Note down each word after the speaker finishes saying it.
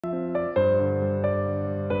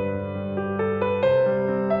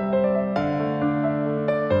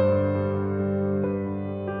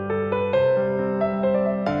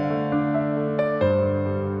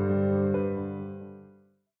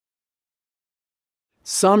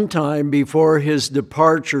Sometime before his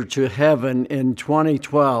departure to heaven in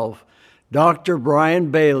 2012, Dr.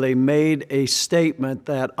 Brian Bailey made a statement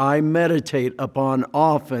that I meditate upon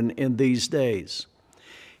often in these days.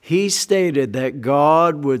 He stated that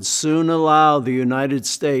God would soon allow the United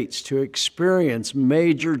States to experience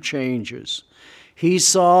major changes. He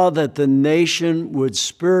saw that the nation would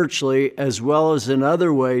spiritually, as well as in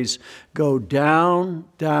other ways, go down,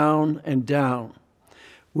 down, and down.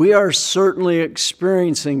 We are certainly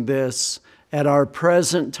experiencing this at our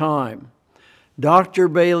present time. Dr.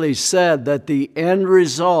 Bailey said that the end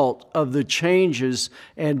result of the changes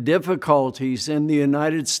and difficulties in the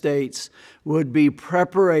United States would be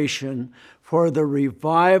preparation for the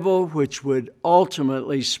revival which would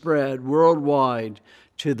ultimately spread worldwide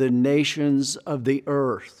to the nations of the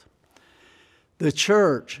earth. The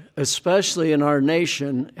church, especially in our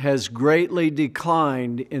nation, has greatly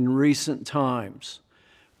declined in recent times.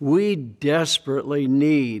 We desperately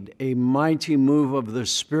need a mighty move of the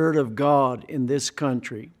Spirit of God in this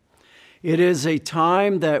country. It is a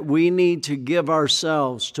time that we need to give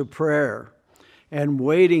ourselves to prayer and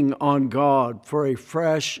waiting on God for a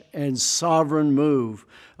fresh and sovereign move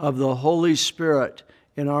of the Holy Spirit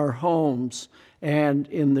in our homes and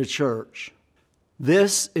in the church.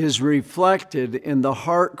 This is reflected in the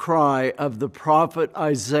heart cry of the prophet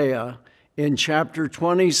Isaiah in chapter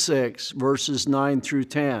 26, verses 9 through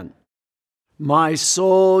 10. My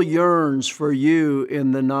soul yearns for you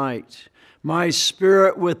in the night. My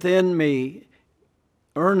spirit within me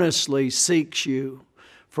earnestly seeks you.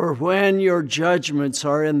 For when your judgments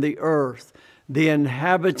are in the earth, the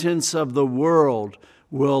inhabitants of the world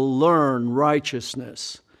will learn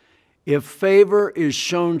righteousness. If favor is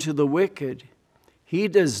shown to the wicked, he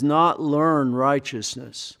does not learn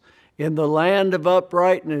righteousness. In the land of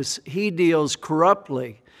uprightness, he deals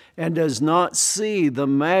corruptly and does not see the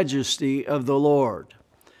majesty of the Lord.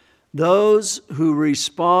 Those who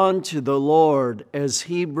respond to the Lord as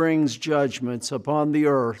he brings judgments upon the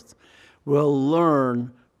earth will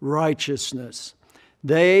learn righteousness.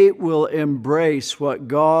 They will embrace what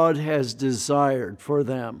God has desired for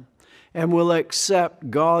them and will accept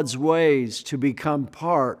God's ways to become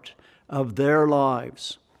part of their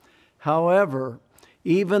lives. However,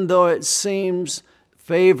 even though it seems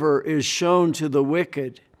favor is shown to the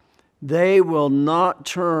wicked, they will not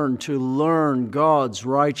turn to learn God's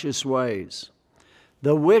righteous ways.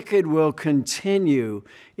 The wicked will continue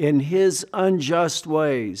in his unjust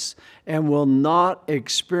ways and will not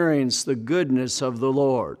experience the goodness of the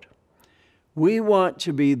Lord. We want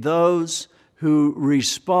to be those who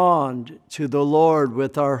respond to the Lord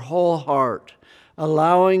with our whole heart,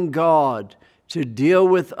 allowing God to deal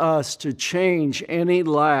with us to change any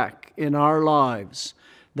lack in our lives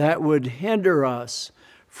that would hinder us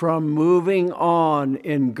from moving on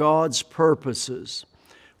in God's purposes.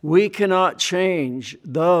 We cannot change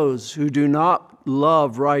those who do not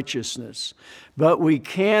love righteousness, but we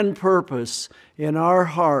can purpose in our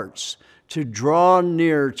hearts to draw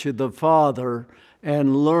near to the Father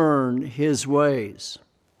and learn his ways.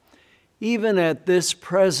 Even at this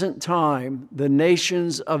present time, the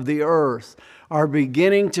nations of the earth are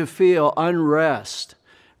beginning to feel unrest.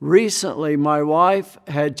 Recently, my wife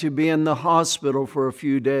had to be in the hospital for a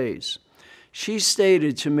few days. She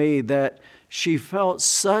stated to me that she felt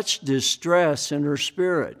such distress in her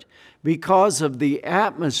spirit because of the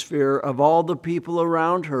atmosphere of all the people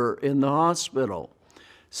around her in the hospital.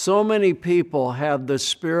 So many people have the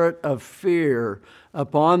spirit of fear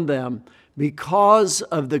upon them because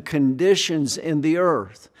of the conditions in the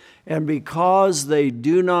earth and because they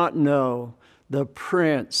do not know the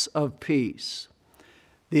Prince of Peace.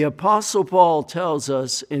 The Apostle Paul tells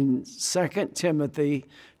us in 2 Timothy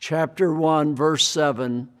chapter 1, verse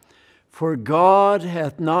 7, "For God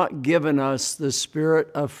hath not given us the spirit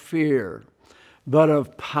of fear, but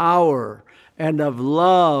of power and of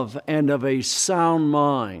love and of a sound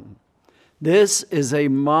mind." This is a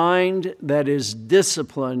mind that is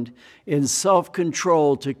disciplined in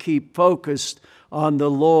self-control to keep focused on the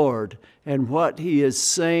Lord and what he is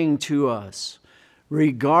saying to us,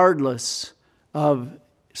 regardless of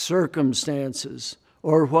circumstances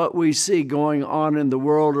or what we see going on in the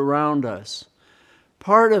world around us.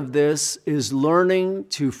 Part of this is learning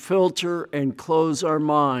to filter and close our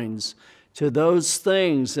minds to those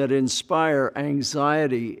things that inspire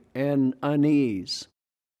anxiety and unease.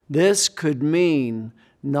 This could mean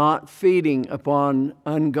not feeding upon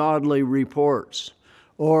ungodly reports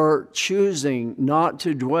or choosing not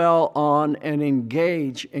to dwell on and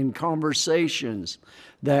engage in conversations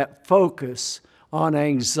that focus on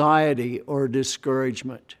anxiety or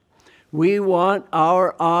discouragement. We want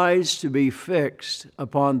our eyes to be fixed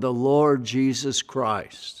upon the Lord Jesus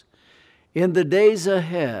Christ. In the days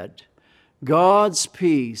ahead, God's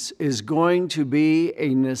peace is going to be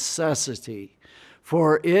a necessity,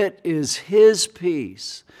 for it is His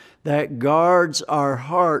peace that guards our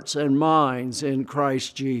hearts and minds in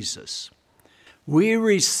Christ Jesus. We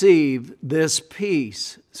receive this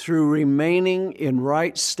peace through remaining in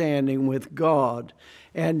right standing with God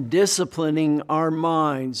and disciplining our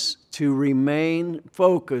minds to remain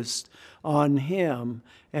focused on Him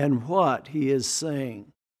and what He is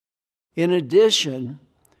saying. In addition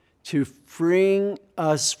to freeing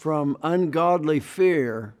us from ungodly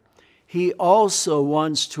fear, He also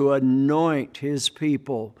wants to anoint His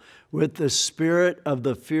people with the spirit of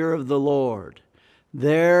the fear of the Lord.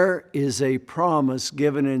 There is a promise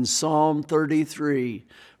given in Psalm 33,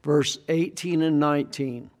 verse 18 and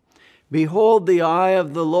 19. Behold, the eye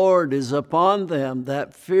of the Lord is upon them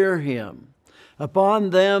that fear Him, upon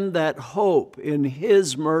them that hope in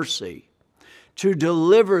His mercy, to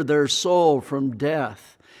deliver their soul from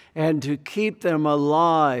death and to keep them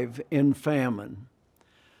alive in famine.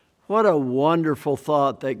 What a wonderful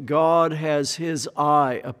thought that God has His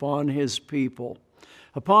eye upon His people,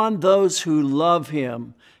 upon those who love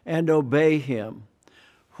Him and obey Him.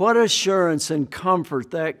 What assurance and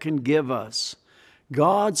comfort that can give us.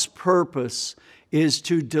 God's purpose is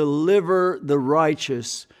to deliver the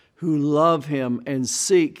righteous who love Him and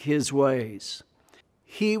seek His ways.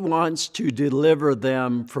 He wants to deliver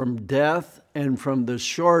them from death and from the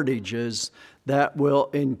shortages that will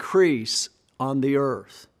increase on the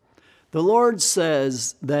earth. The Lord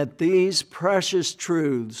says that these precious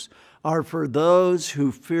truths are for those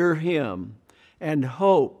who fear Him and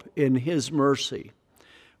hope in His mercy.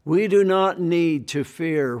 We do not need to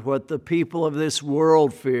fear what the people of this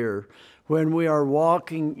world fear when we are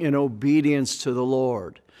walking in obedience to the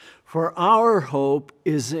Lord. For our hope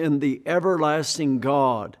is in the everlasting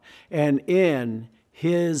God and in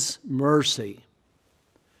His mercy.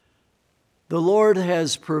 The Lord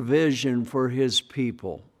has provision for His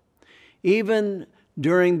people. Even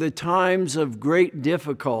during the times of great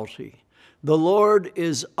difficulty, the Lord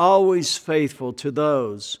is always faithful to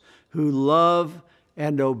those who love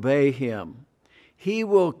and obey Him. He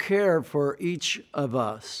will care for each of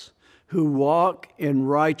us who walk in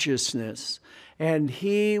righteousness, and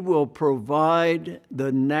He will provide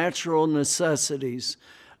the natural necessities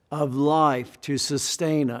of life to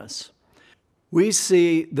sustain us. We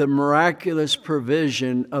see the miraculous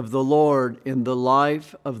provision of the Lord in the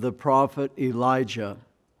life of the prophet Elijah.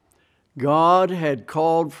 God had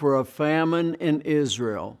called for a famine in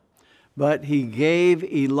Israel, but He gave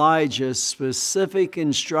Elijah specific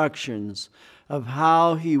instructions of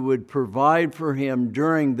how He would provide for him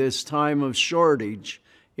during this time of shortage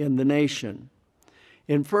in the nation.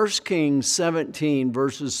 In 1 Kings 17,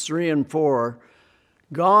 verses 3 and 4,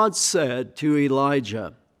 God said to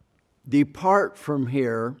Elijah, "Depart from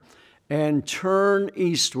here and turn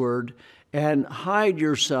eastward and hide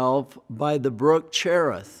yourself by the brook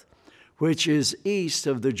Cherith, which is east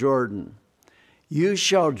of the Jordan. You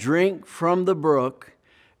shall drink from the brook,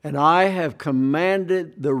 and I have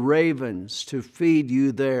commanded the ravens to feed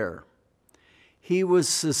you there." He was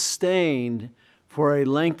sustained for a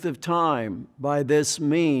length of time by this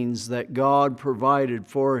means that God provided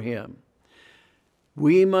for him.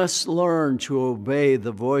 We must learn to obey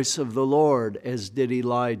the voice of the Lord as did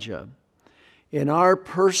Elijah. In our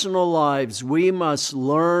personal lives, we must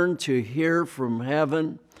learn to hear from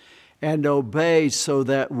heaven and obey so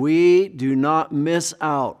that we do not miss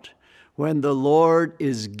out when the Lord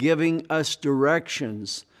is giving us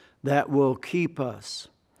directions that will keep us.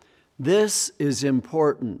 This is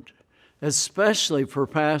important, especially for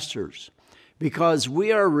pastors, because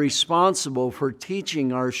we are responsible for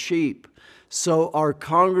teaching our sheep so our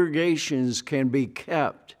congregations can be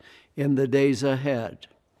kept in the days ahead.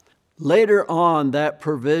 Later on, that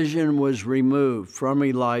provision was removed from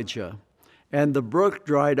Elijah, and the brook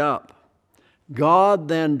dried up. God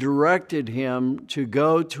then directed him to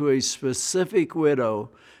go to a specific widow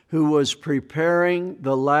who was preparing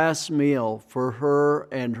the last meal for her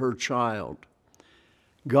and her child.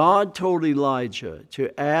 God told Elijah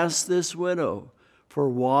to ask this widow for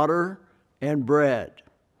water and bread.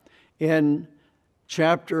 In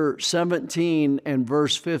chapter 17 and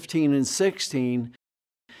verse 15 and 16,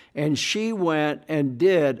 "And she went and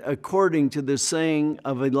did according to the saying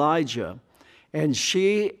of Elijah, and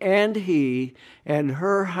she and he and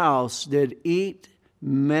her house did eat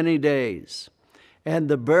many days. And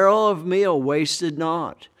the barrel of meal wasted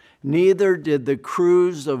not, neither did the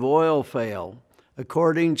cruse of oil fail,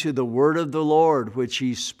 according to the word of the Lord which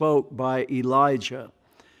he spoke by Elijah.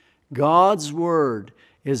 God's Word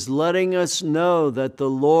is letting us know that the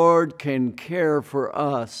Lord can care for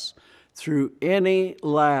us through any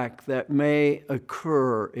lack that may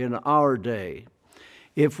occur in our day.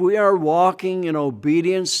 If we are walking in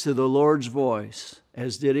obedience to the Lord's voice,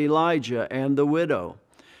 as did Elijah and the widow,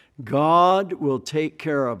 God will take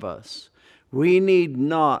care of us. We need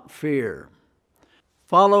not fear.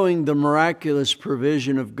 Following the miraculous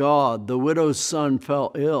provision of God, the widow's son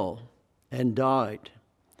fell ill and died.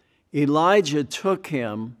 Elijah took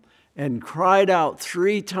him and cried out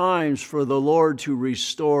 3 times for the Lord to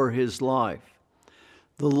restore his life.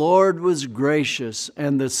 The Lord was gracious,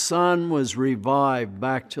 and the son was revived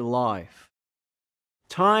back to life.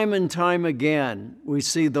 Time and time again, we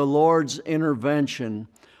see the Lord's intervention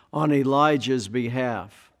on Elijah's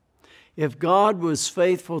behalf. If God was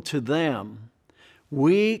faithful to them,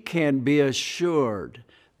 we can be assured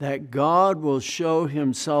that God will show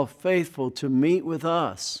himself faithful to meet with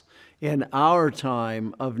us in our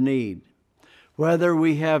time of need. Whether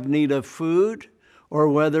we have need of food or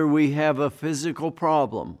whether we have a physical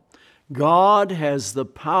problem, God has the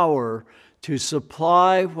power to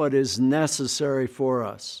supply what is necessary for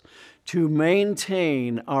us to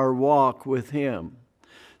maintain our walk with him,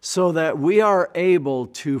 so that we are able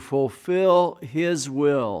to fulfill his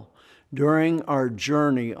will during our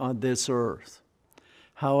journey on this earth.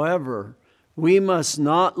 However, we must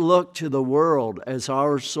not look to the world as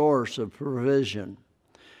our source of provision,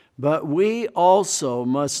 but we also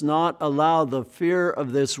must not allow the fear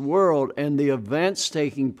of this world and the events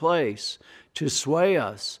taking place to sway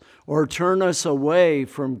us or turn us away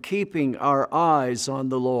from keeping our eyes on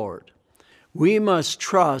the Lord. We must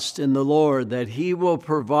trust in the Lord that he will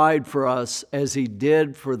provide for us as he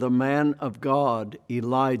did for the man of God,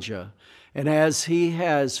 Elijah, and as he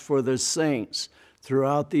has for the saints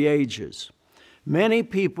throughout the ages. Many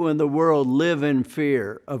people in the world live in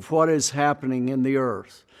fear of what is happening in the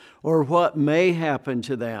earth or what may happen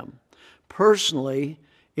to them personally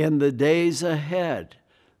in the days ahead.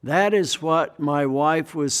 That is what my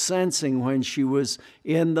wife was sensing when she was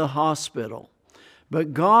in the hospital.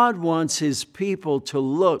 But God wants his people to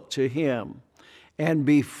look to him and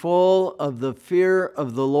be full of the fear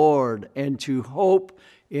of the Lord and to hope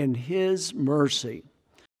in his mercy.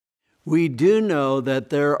 We do know that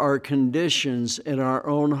there are conditions in our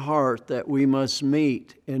own heart that we must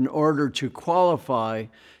meet in order to qualify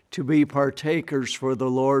to be partakers for the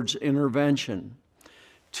Lord's intervention.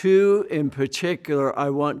 2 in particular I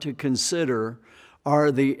want to consider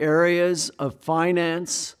are the areas of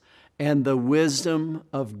finance and the wisdom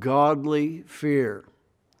of godly fear.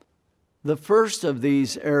 The first of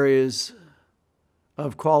these areas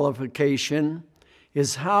of qualification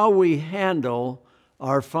is how we handle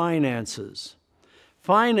our finances.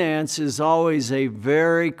 Finance is always a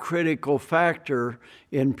very critical factor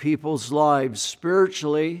in people's lives,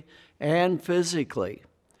 spiritually and physically.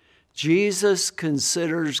 Jesus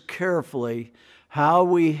considers carefully how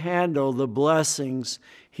we handle the blessings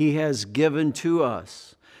he has given to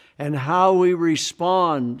us and how we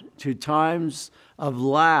respond to times of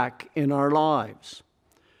lack in our lives.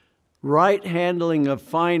 Right handling of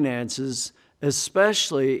finances,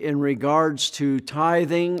 especially in regards to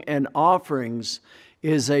tithing and offerings,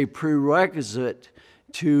 is a prerequisite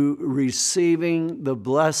to receiving the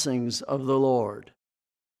blessings of the Lord.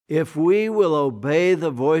 If we will obey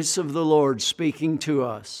the voice of the Lord speaking to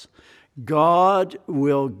us, God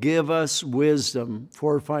will give us wisdom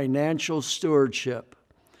for financial stewardship.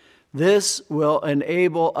 This will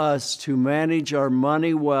enable us to manage our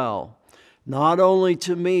money well, not only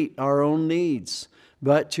to meet our own needs,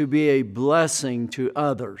 but to be a blessing to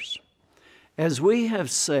others. As we have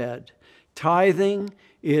said, tithing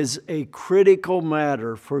is a critical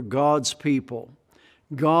matter for God's people.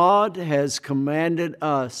 God has commanded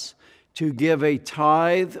us to give a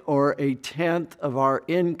tithe or a tenth of our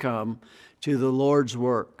income to the Lord's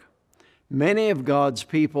work. Many of God's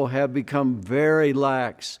people have become very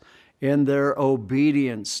lax in their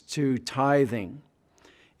obedience to tithing.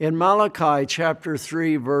 In Malachi chapter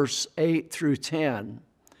 3, verse 8 through 10,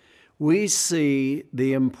 we see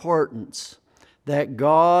the importance that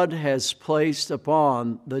God has placed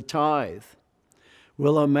upon the tithe.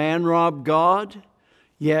 Will a man rob God?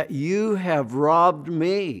 Yet you have robbed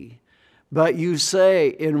me. But you say,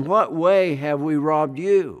 in what way have we robbed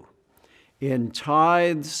you? In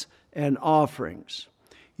tithes and offerings.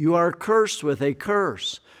 You are cursed with a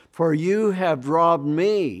curse, for you have robbed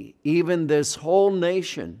me, even this whole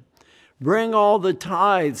nation. Bring all the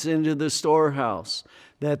tithes into the storehouse,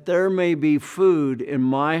 that there may be food in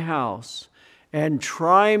my house. And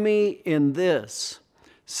try me in this,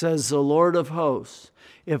 says the Lord of hosts,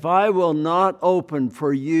 if I will not open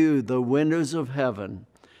for you the windows of heaven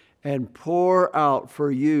and pour out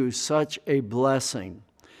for you such a blessing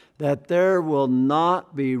that there will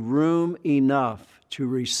not be room enough to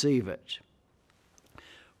receive it.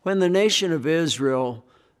 When the nation of Israel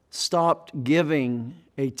stopped giving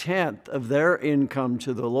a tenth of their income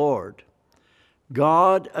to the Lord,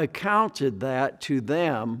 God accounted that to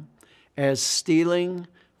them as stealing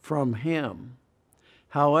from Him.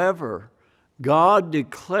 However, God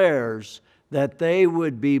declares that they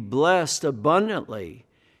would be blessed abundantly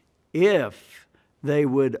if they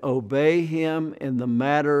would obey Him in the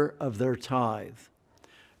matter of their tithe.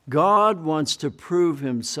 God wants to prove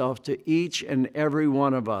Himself to each and every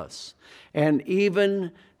one of us, and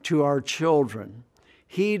even to our children.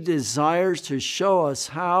 He desires to show us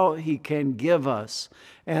how He can give us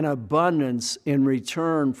an abundance in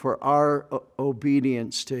return for our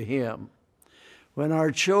obedience to Him. When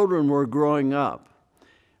our children were growing up,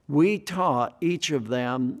 we taught each of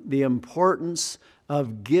them the importance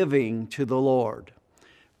of giving to the Lord.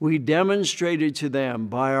 We demonstrated to them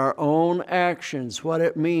by our own actions what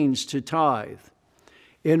it means to tithe.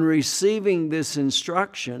 In receiving this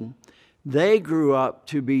instruction, they grew up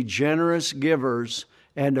to be generous givers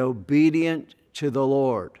and obedient to the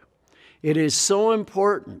Lord. It is so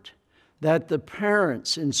important that the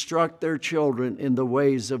parents instruct their children in the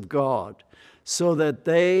ways of God, so that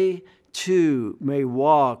they too may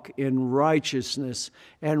walk in righteousness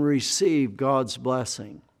and receive God's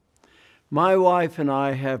blessing. My wife and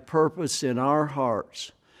I have purpose in our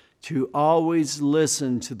hearts to always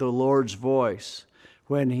listen to the Lord's voice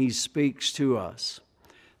when He speaks to us.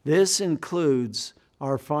 This includes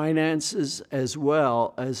our finances as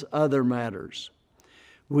well as other matters.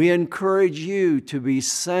 We encourage you to be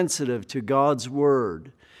sensitive to God's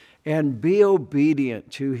word and be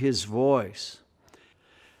obedient to His voice.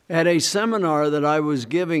 At a seminar that I was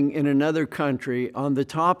giving in another country on the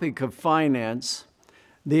topic of finance,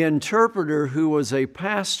 the interpreter, who was a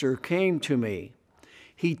pastor, came to me.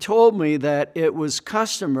 He told me that it was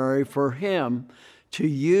customary for him to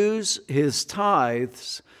use his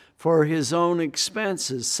tithes for his own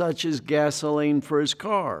expenses, such as gasoline for his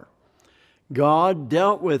car. God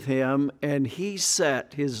dealt with him, and he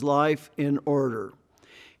set his life in order.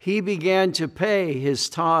 He began to pay his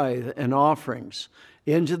tithe and offerings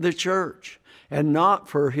into the church, and not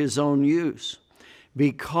for his own use.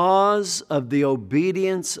 Because of the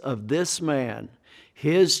obedience of this man,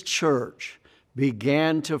 his church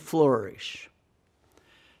began to flourish.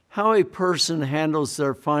 How a person handles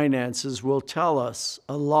their finances will tell us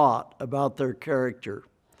a lot about their character.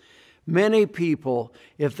 Many people,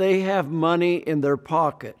 if they have money in their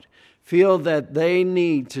pocket, feel that they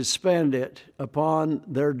need to spend it upon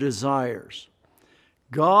their desires.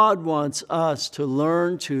 God wants us to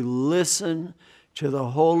learn to listen to the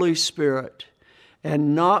Holy Spirit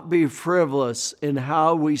and not be frivolous in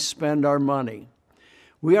how we spend our money.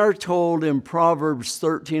 We are told in Proverbs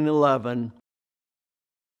 13:11,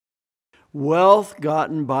 "Wealth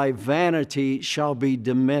gotten by vanity shall be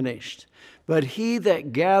diminished, but he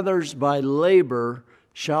that gathers by labor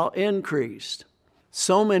shall increase."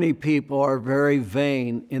 So many people are very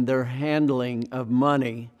vain in their handling of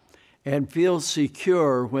money and feel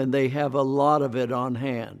secure when they have a lot of it on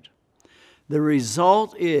hand. The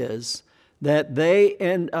result is that they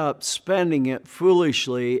end up spending it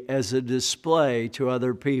foolishly as a display to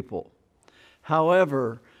other people.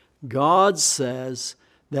 However, God says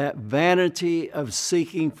that vanity of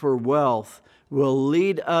seeking for wealth will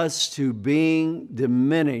lead us to being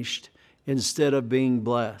diminished instead of being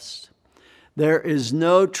blessed. There is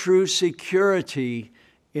no true security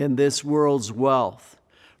in this world's wealth.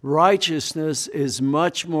 Righteousness is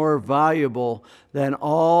much more valuable than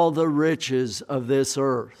all the riches of this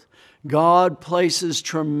earth. God places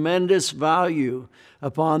tremendous value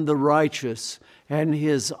upon the righteous, and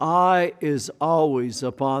His eye is always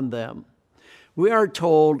upon them. We are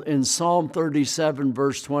told in Psalm 37,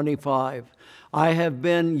 verse 25, "I have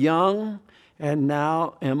been young and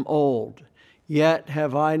now am old, yet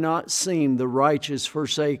have I not seen the righteous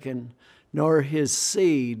forsaken, nor his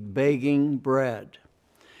seed begging bread."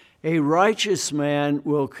 A righteous man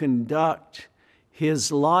will conduct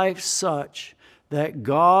his life such that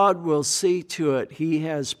God will see to it he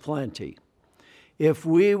has plenty. If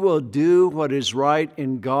we will do what is right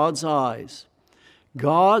in God's eyes,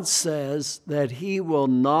 God says that He will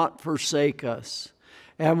not forsake us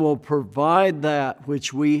and will provide that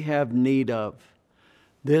which we have need of.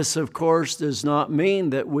 This, of course, does not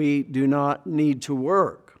mean that we do not need to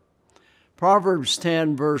work. Proverbs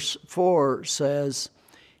 10, verse 4 says,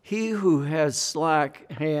 "He who has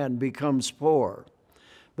slack hand becomes poor,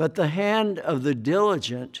 but the hand of the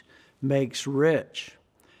diligent makes rich.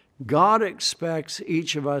 God expects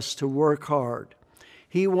each of us to work hard.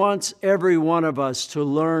 He wants every one of us to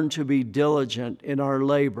learn to be diligent in our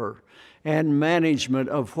labor and management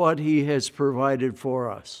of what He has provided for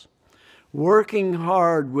us. Working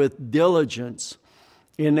hard with diligence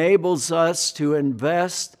enables us to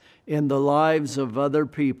invest in the lives of other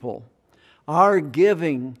people. Our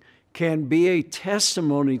giving can be a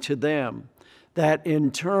testimony to them that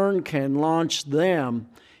in turn can launch them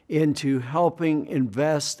into helping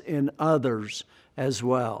invest in others as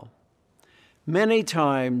well. Many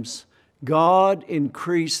times, God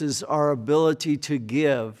increases our ability to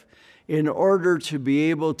give in order to be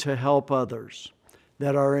able to help others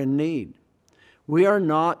that are in need. We are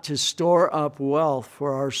not to store up wealth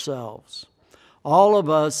for ourselves. All of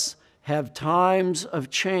us have times of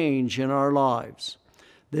change in our lives.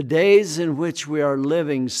 The days in which we are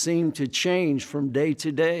living seem to change from day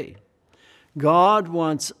to day. God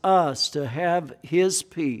wants us to have His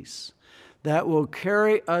peace that will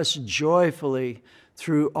carry us joyfully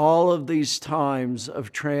through all of these times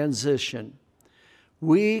of transition.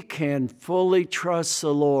 We can fully trust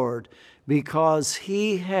the Lord because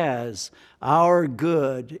He has our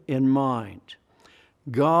good in mind.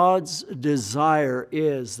 God's desire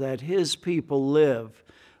is that His people live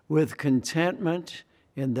with contentment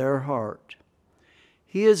in their heart.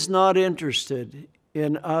 He is not interested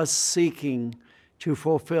in us seeking to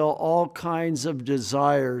fulfill all kinds of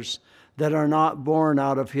desires that are not born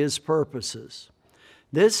out of His purposes.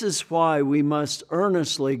 This is why we must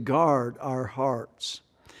earnestly guard our hearts.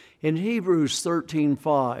 In Hebrews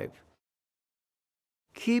 13:5,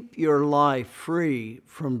 keep your life free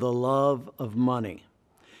from the love of money,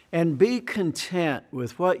 and be content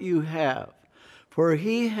with what you have, for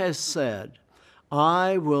He has said,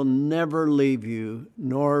 I will never leave you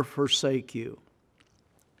nor forsake you.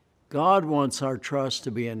 God wants our trust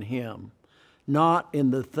to be in Him, not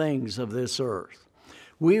in the things of this earth.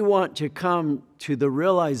 We want to come to the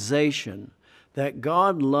realization that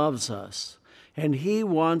God loves us and He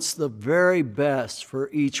wants the very best for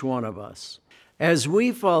each one of us. As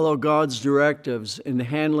we follow God's directives in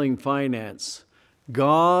handling finance,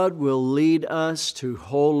 God will lead us to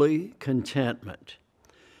holy contentment.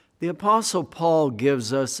 The Apostle Paul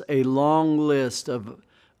gives us a long list of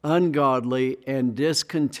ungodly and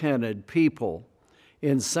discontented people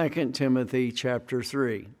in 2 Timothy chapter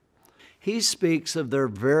 3. He speaks of their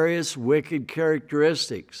various wicked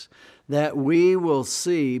characteristics that we will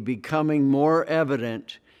see becoming more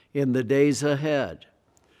evident in the days ahead.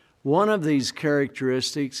 One of these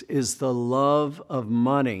characteristics is the love of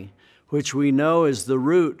money, which we know is the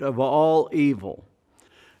root of all evil.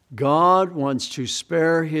 God wants to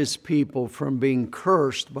spare His people from being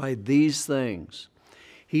cursed by these things.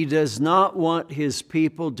 He does not want His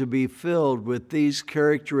people to be filled with these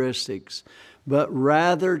characteristics, but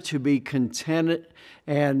rather to be contented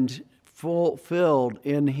and fulfilled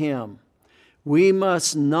in Him. We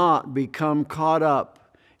must not become caught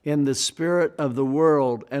up in the spirit of the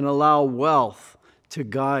world and allow wealth to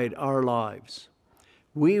guide our lives.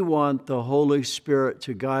 We want the Holy Spirit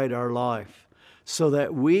to guide our life so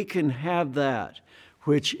that we can have that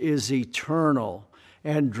which is eternal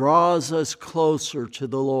and draws us closer to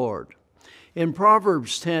the Lord. In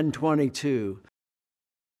Proverbs 10:22,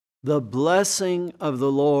 the blessing of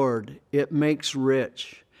the Lord, it makes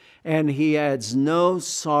rich, and He adds no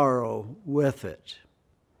sorrow with it.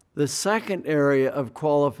 The second area of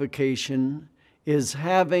qualification is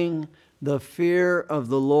having the fear of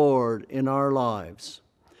the Lord in our lives.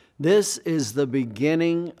 This is the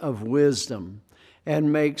beginning of wisdom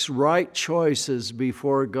and makes right choices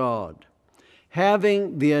before God.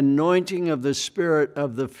 Having the anointing of the Spirit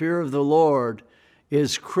of the fear of the Lord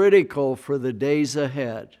is critical for the days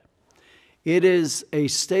ahead. It is a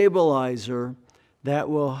stabilizer that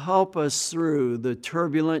will help us through the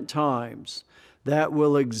turbulent times that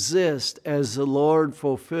will exist as the Lord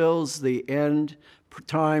fulfills the end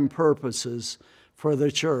time purposes for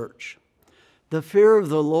the church. The fear of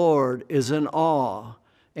the Lord is an awe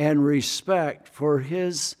and respect for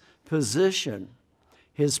His position,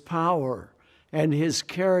 His power, and His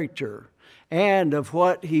character, and of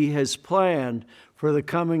what He has planned for the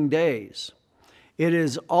coming days. It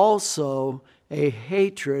is also a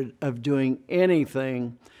hatred of doing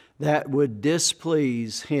anything that would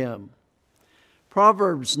displease Him.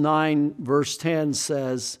 Proverbs 9 verse 10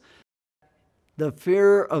 says, the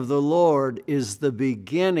fear of the Lord is the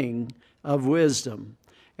beginning of wisdom,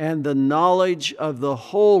 and the knowledge of the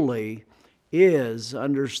holy is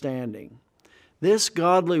understanding. This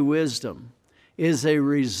godly wisdom is a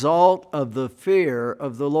result of the fear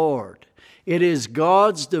of the Lord, It is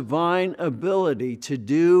God's divine ability to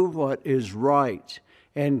do what is right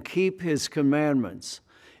and keep His commandments.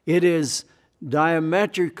 It is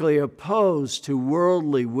diametrically opposed to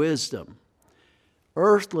worldly wisdom.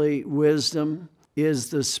 Earthly wisdom is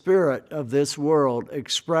the spirit of this world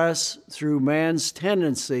expressed through man's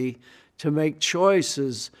tendency to make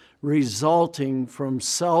choices resulting from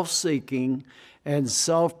self-seeking and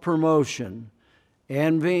self-promotion,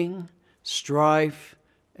 envying, strife,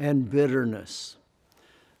 and bitterness.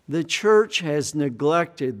 The church has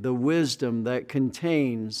neglected the wisdom that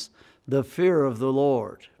contains the fear of the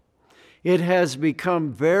Lord. It has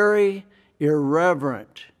become very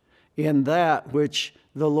irreverent in that which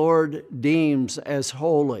the Lord deems as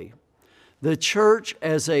holy. The church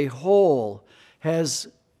as a whole has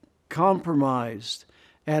compromised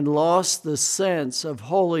and lost the sense of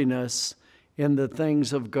holiness in the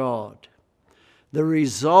things of God. The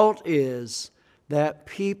result is that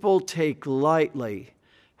people take lightly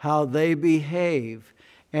how they behave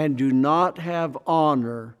and do not have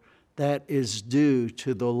honor that is due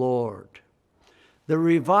to the Lord. The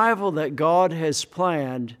revival that God has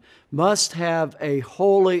planned must have a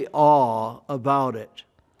holy awe about it.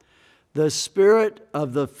 The spirit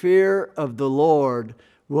of the fear of the Lord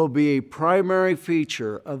will be a primary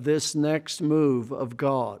feature of this next move of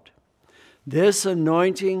God. This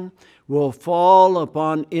anointing will fall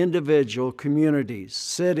upon individual communities,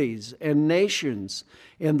 cities, and nations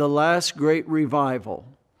in the last great revival.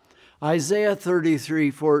 Isaiah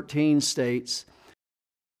 33:14 states,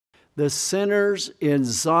 "The sinners in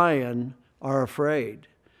Zion are afraid.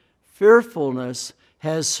 Fearfulness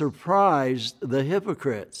has surprised the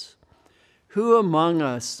hypocrites. Who among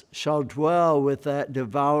us shall dwell with that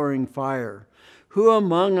devouring fire? Who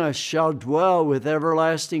among us shall dwell with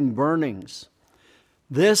everlasting burnings?"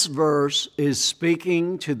 This verse is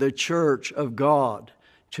speaking to the church of God,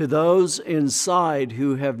 to those inside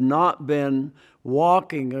who have not been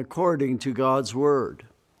walking according to God's word.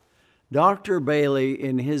 Dr. Bailey,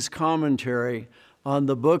 in his commentary on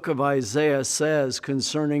the book of Isaiah, says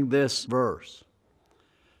concerning this verse,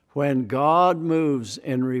 "When God moves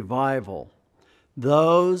in revival,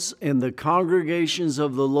 those in the congregations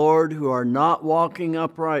of the Lord who are not walking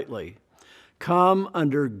uprightly come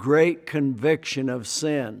under great conviction of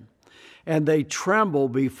sin, and they tremble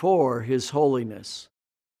before His holiness."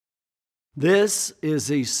 This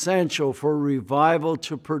is essential for revival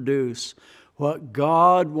to produce what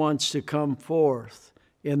God wants to come forth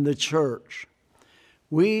in the church.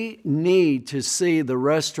 We need to see the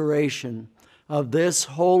restoration of this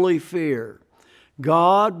holy fear.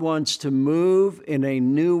 God wants to move in a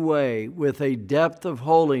new way with a depth of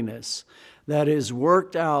holiness that is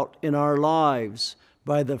worked out in our lives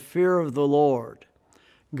by the fear of the Lord.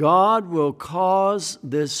 God will cause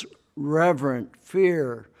this reverent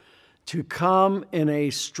fear to come in a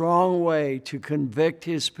strong way to convict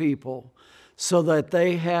His people so that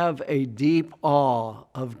they have a deep awe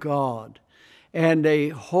of God and a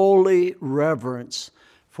holy reverence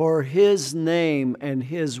for His name and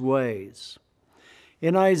His ways.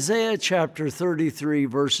 In Isaiah chapter 33,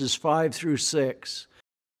 verses 5 through 6,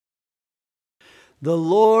 "The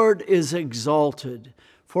Lord is exalted,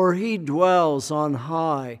 for He dwells on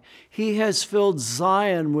high. He has filled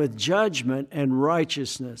Zion with judgment and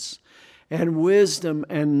righteousness, and wisdom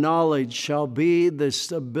and knowledge shall be the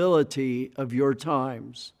stability of your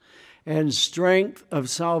times, and strength of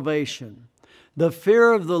salvation. The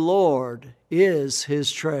fear of the Lord is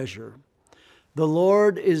His treasure." The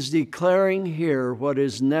Lord is declaring here what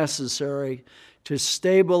is necessary to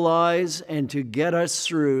stabilize and to get us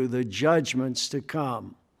through the judgments to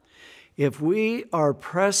come. If we are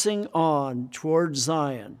pressing on toward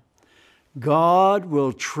Zion, God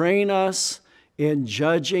will train us in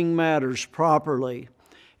judging matters properly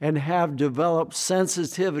and have developed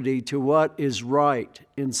sensitivity to what is right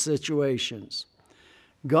in situations.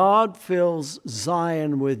 God fills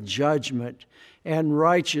Zion with judgment and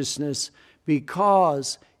righteousness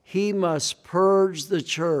because He must purge the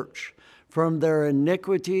church from their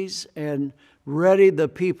iniquities and ready the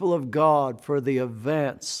people of God for the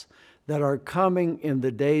events that are coming in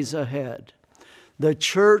the days ahead. The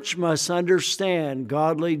church must understand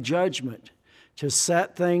godly judgment to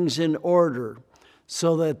set things in order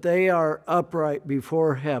so that they are upright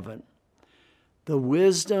before heaven. The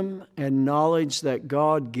wisdom and knowledge that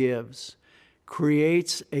God gives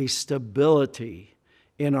creates a stability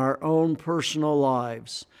in our own personal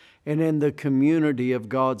lives and in the community of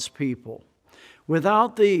God's people.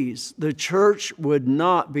 Without these, the church would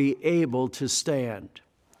not be able to stand.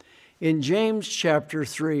 In James chapter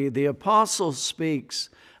 3, the apostle speaks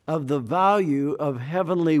of the value of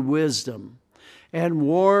heavenly wisdom and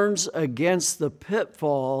warns against the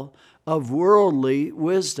pitfall of worldly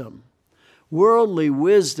wisdom. Worldly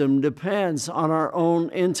wisdom depends on our own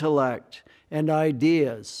intellect and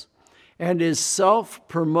ideas and is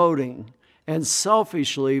self-promoting and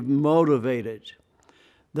selfishly motivated.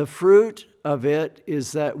 The fruit of it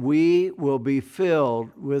is that we will be filled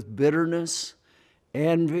with bitterness,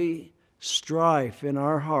 envy, strife in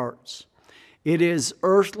our hearts. It is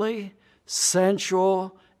earthly,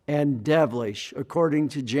 sensual, and devilish, according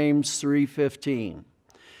to James 3:15.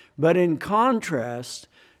 But in contrast,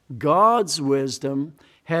 God's wisdom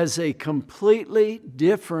has a completely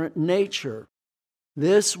different nature.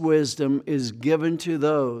 This wisdom is given to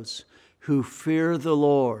those who fear the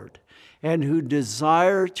Lord and who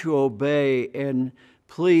desire to obey and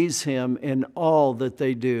please Him in all that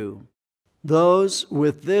they do. Those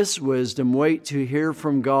with this wisdom wait to hear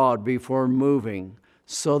from God before moving,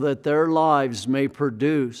 so that their lives may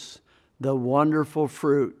produce the wonderful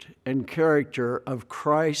fruit and character of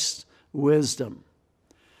Christ's wisdom.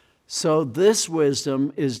 So this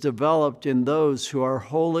wisdom is developed in those who are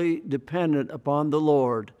wholly dependent upon the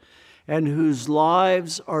Lord and whose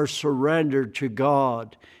lives are surrendered to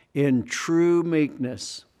God in true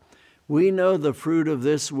meekness. We know the fruit of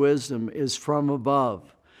this wisdom is from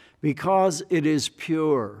above, because it is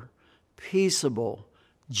pure, peaceable,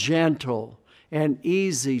 gentle, and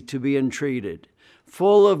easy to be entreated,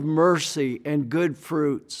 full of mercy and good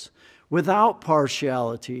fruits, without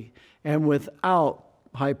partiality and without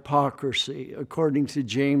hypocrisy, according to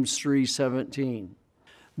James 3:17.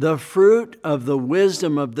 The fruit of the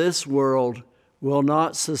wisdom of this world will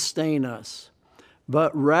not sustain us,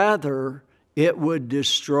 but rather it would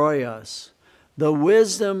destroy us. The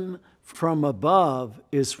wisdom from above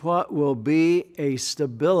is what will be a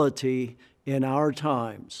stability in our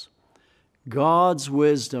times. God's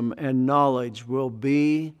wisdom and knowledge will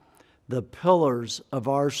be the pillars of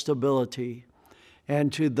our stability.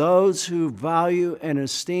 And to those who value and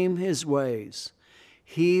esteem His ways,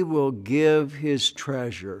 He will give His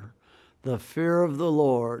treasure, the fear of the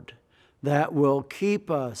Lord, that will keep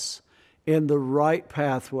us in the right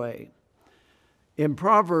pathway. In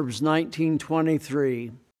Proverbs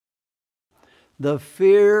 19:23, the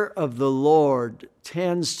fear of the Lord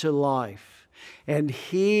tends to life, and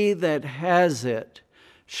he that has it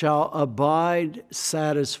shall abide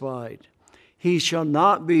satisfied. He shall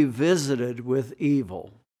not be visited with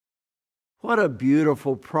evil. What a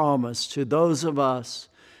beautiful promise to those of us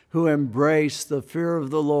who embrace the fear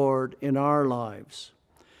of the Lord in our lives.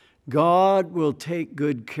 God will take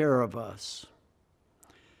good care of us.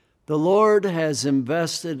 The Lord has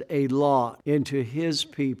invested a lot into His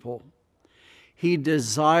people. He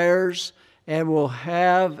desires and will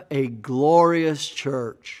have a glorious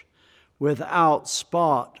church without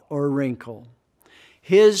spot or wrinkle.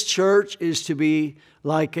 His church is to be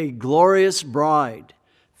like a glorious bride,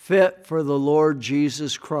 fit for the Lord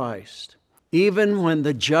Jesus Christ. Even when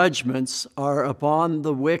the judgments are upon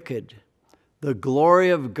the wicked, the glory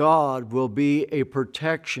of God will be a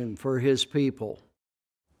protection for His people.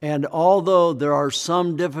 And although there are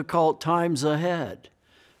some difficult times ahead,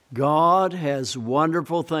 God has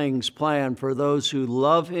wonderful things planned for those who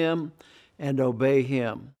love Him and obey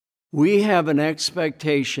Him. We have an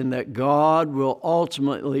expectation that God will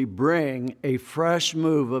ultimately bring a fresh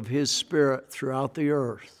move of His Spirit throughout the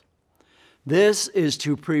earth. This is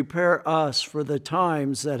to prepare us for the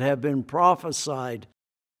times that have been prophesied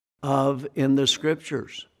of in the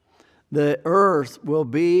Scriptures. The earth will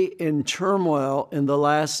be in turmoil in the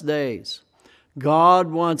last days. God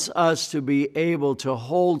wants us to be able to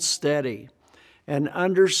hold steady and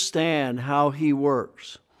understand how He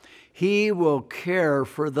works. He will care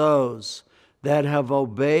for those that have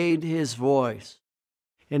obeyed His voice.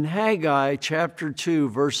 In Haggai chapter 2,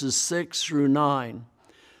 verses 6 through 9,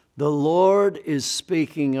 the Lord is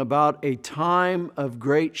speaking about a time of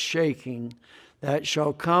great shaking that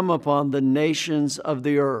shall come upon the nations of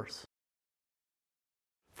the earth.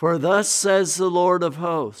 For thus says the Lord of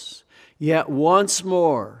hosts, yet once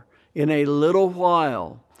more, in a little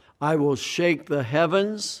while, I will shake the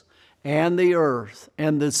heavens and the earth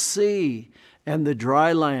and the sea and the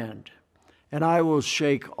dry land, and I will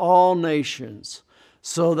shake all nations,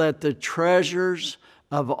 so that the treasures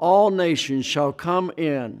of all nations shall come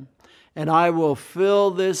in, and I will fill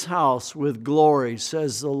this house with glory,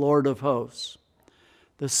 says the Lord of hosts.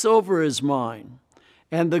 The silver is mine,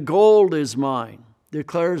 and the gold is mine,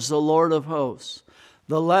 declares the Lord of hosts.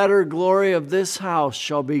 The latter glory of this house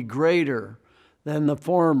shall be greater than the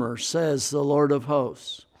former, says the Lord of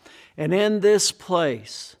hosts. And in this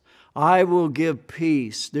place I will give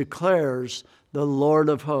peace, declares the Lord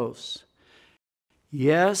of hosts.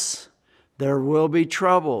 Yes, There will be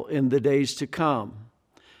trouble in the days to come.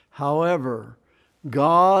 However,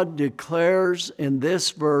 God declares in this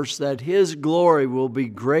verse that His glory will be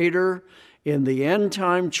greater in the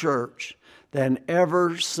end-time church than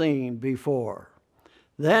ever seen before.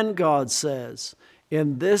 Then God says,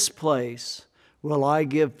 "In this place will I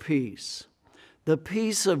give peace." The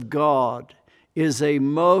peace of God is a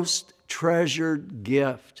most treasured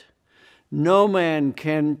gift. No man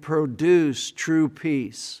can produce true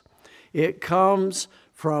peace. It comes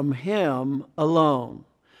from Him alone.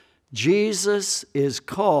 Jesus is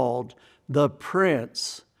called the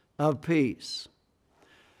Prince of Peace.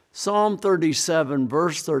 Psalm 37,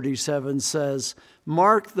 verse 37 says,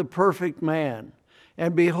 "Mark the perfect man,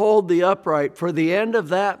 and behold the upright, for the end of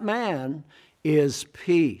that man is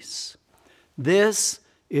peace." This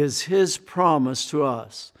is His promise to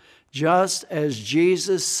us, just as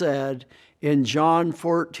Jesus said in John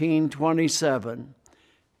 14:27,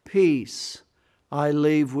 "Peace I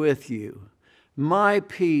leave with you. My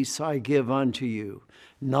peace I give unto you.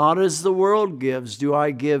 Not as the world gives do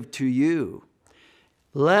I give to you.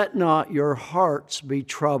 Let not your hearts be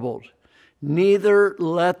troubled, neither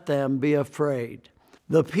let them be afraid."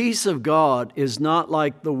 The peace of God is not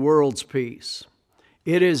like the world's peace.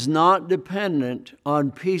 It is not dependent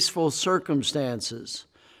on peaceful circumstances.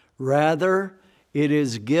 Rather, it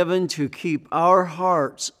is given to keep our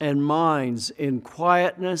hearts and minds in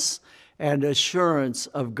quietness and assurance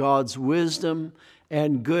of God's wisdom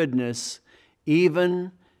and goodness,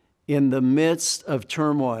 even in the midst of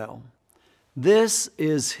turmoil. This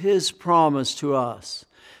is His promise to us,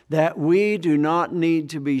 that we do not need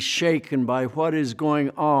to be shaken by what is going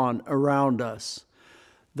on around us.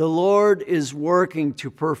 The Lord is working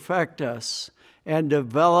to perfect us and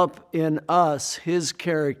develop in us His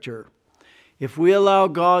character. If we allow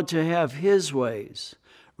God to have His ways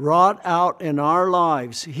wrought out in our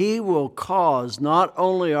lives, He will cause not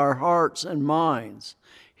only our hearts and minds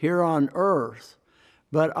here on earth,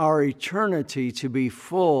 but our eternity to be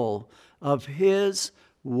full of His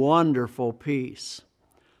wonderful peace.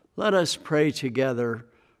 Let us pray together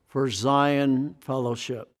for Zion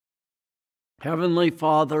Fellowship. Heavenly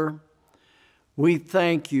Father, we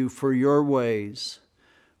thank You for Your ways.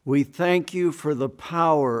 We thank You for the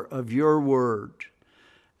power of Your word.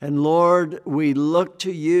 And Lord, we look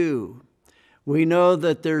to You. We know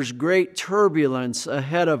that there's great turbulence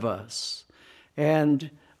ahead of us, and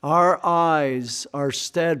our eyes are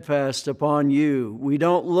steadfast upon You. We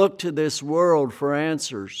don't look to this world for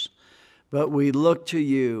answers, but we look to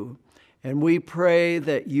You, and we pray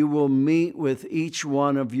that You will meet with each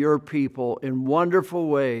one of Your people in wonderful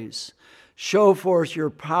ways. Show forth Your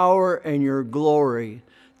power and Your glory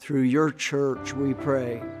through Your church, we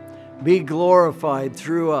pray. Be glorified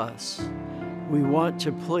through us. We want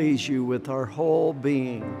to please You with our whole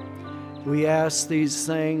being. We ask these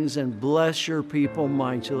things and bless Your people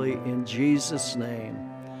mightily in Jesus' name.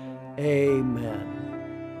 Amen.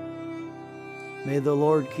 May the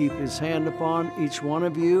Lord keep His hand upon each one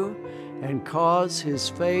of you and cause His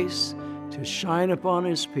face to shine upon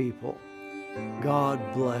His people. God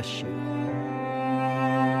bless you.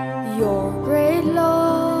 Your great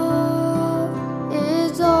love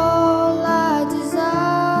is all I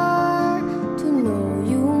desire. To know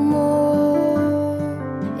You more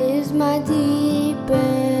is my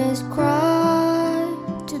deepest cry.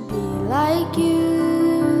 To be like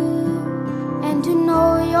You and to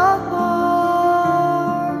know Your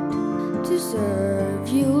heart. To serve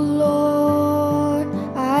You, Lord,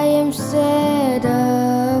 I am set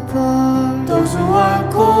apart. Those who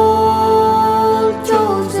are called,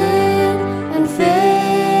 chosen, and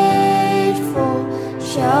faithful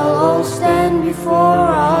shall all stand before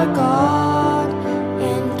our God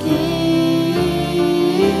and King.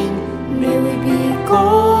 May we be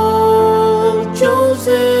called,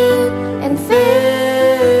 chosen, and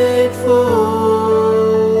faithful,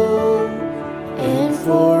 and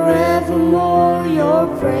forevermore Your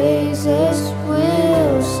praises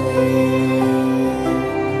will sing.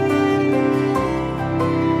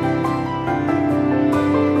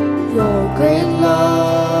 Your great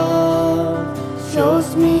love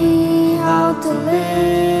shows me how to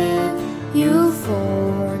live. You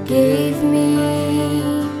forgave me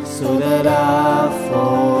so that I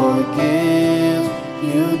forgive.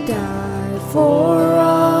 You died for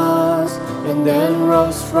us and then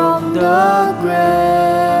rose from the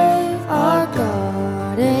grave. Our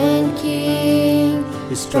God and King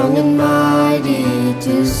is strong and mighty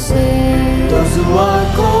to save. Those who are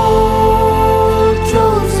called,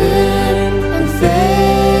 chosen, and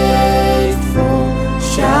faithful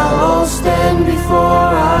shall all stand before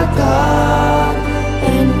our God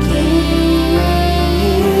and King.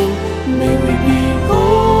 May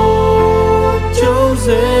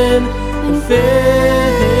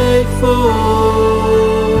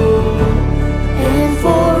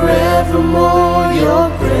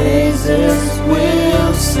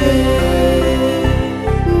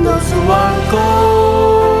Those who are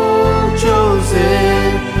called,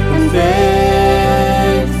 chosen, and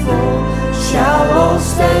faithful shall all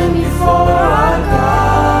stand before our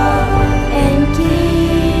God and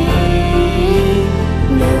King.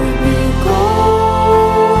 May we be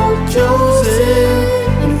called, chosen,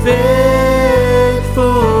 and faithful,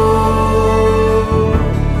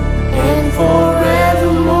 and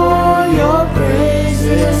forevermore your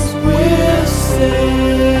praises will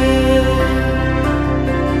sing.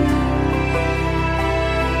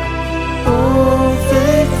 Oh,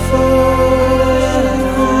 faithful,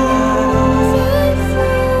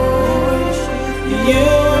 you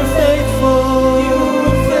are faithful, you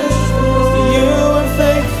are faithful, you are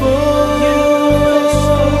faithful,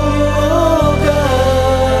 oh God.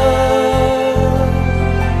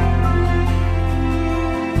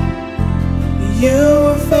 You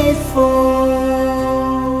are faithful.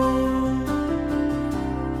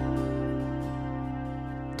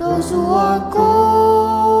 Those who are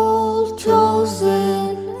called,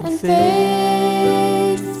 chosen, and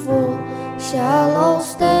faithful shall all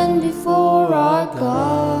stand before our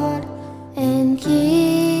God.